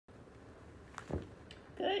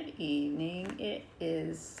Good evening. It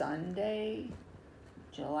is Sunday,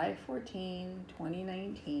 July 14,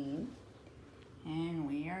 2019, and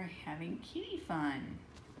we are having kitty fun.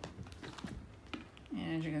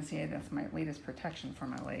 And as you can see, that's my latest protection for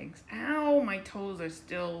my legs. Ow, my toes are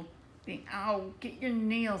still being, ow, get your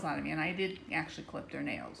nails out of me. And I did actually clip their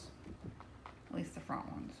nails, at least the front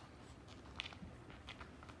ones.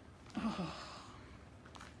 Oh.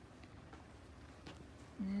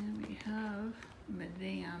 And we have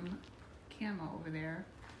Madame Camo over there.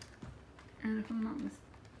 And if I'm not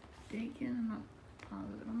mistaken, I'm not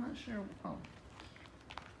positive, I'm not sure. Oh,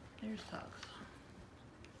 there's Tux.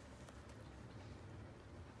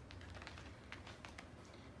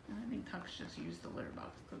 And I think Tux just used the litter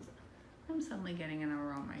box because I'm suddenly getting an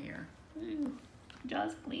aroma here. Ooh,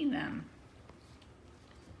 just clean them.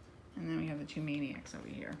 And then we have the two maniacs over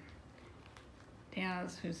here.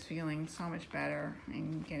 Daz, who's feeling so much better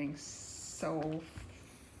and getting so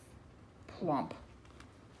plump.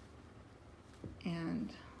 And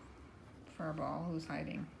Furball, who's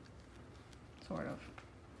hiding, sort of.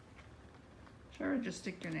 Sure, just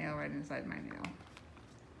stick your nail right inside my nail.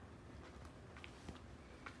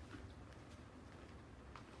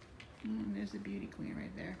 And there's a beauty queen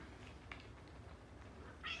right there.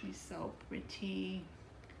 She's so pretty.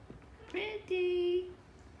 Pretty.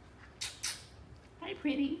 Hi,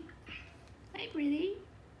 pretty. Hi, pretty.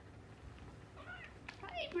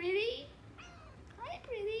 Hi, pretty. Hi,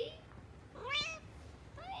 pretty.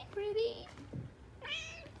 Hi, pretty.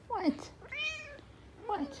 What?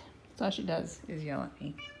 What? That's all she does is yell at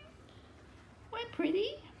me. What,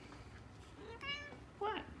 pretty?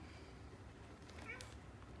 What?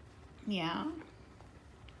 Yeah.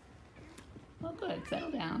 Oh, good.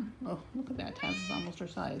 Settle down. Oh, look at that. Taz is almost her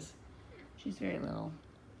size. She's very little.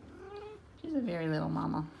 She's a very little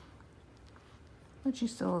mama. But she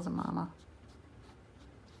still is a mama.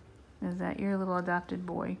 Is that your little adopted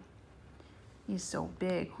boy? He's so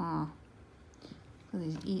big, huh? Because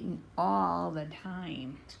he's eating all the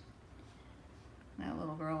time. That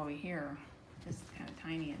little girl over here is kind of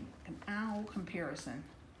tiny in comparison.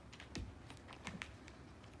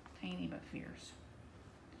 Tiny but fierce.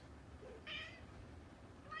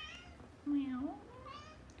 Meow.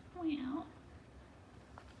 Meow.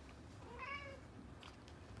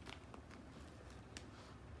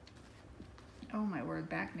 Oh my word,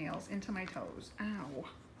 back nails into my toes. Ow.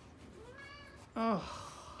 Oh.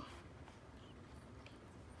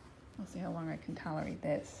 Let's see how long I can tolerate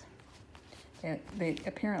this. They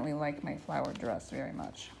apparently like my flowered dress very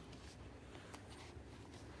much.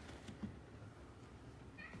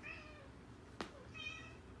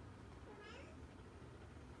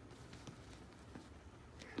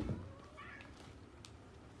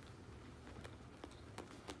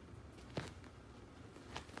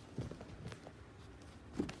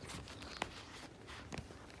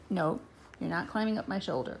 No, you're not climbing up my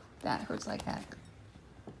shoulder. That hurts like heck.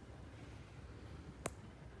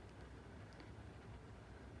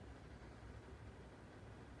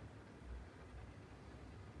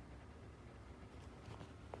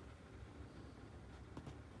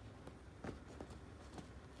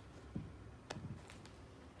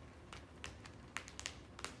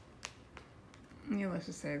 Needless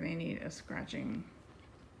to say, they need a scratching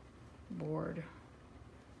board.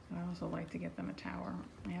 I also like to get them a tower.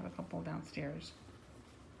 I have a couple downstairs.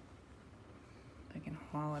 I can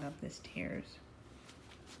haul it up the stairs.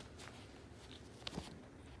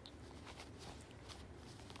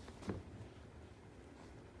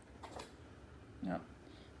 Yep,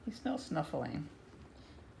 he's still snuffling.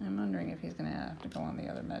 I'm wondering if he's gonna have to go on the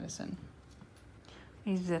other medicine.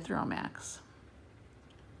 He's Zithromax.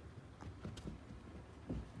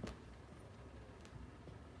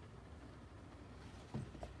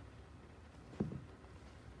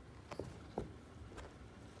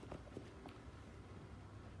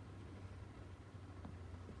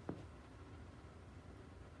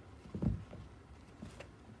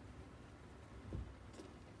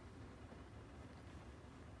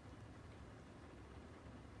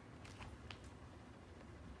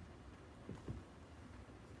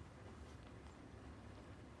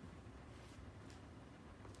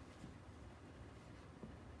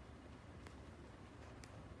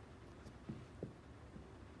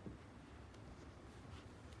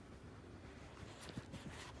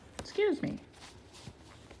 Excuse me.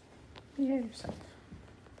 Behave yourself.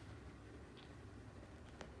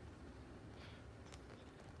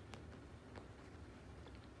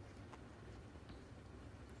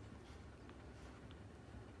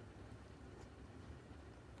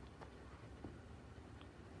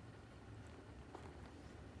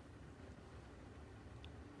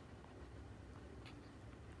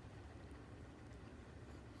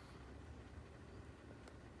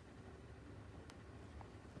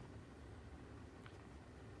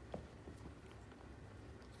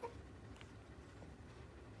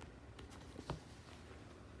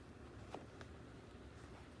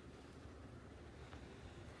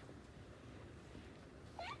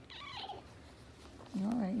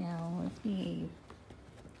 Misbehave.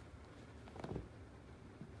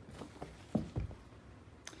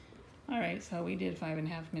 Alright, so we did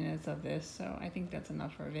 5.5 minutes of this, so I think that's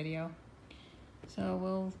enough for a video. So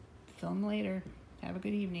we'll film later. Have a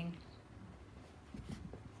good evening.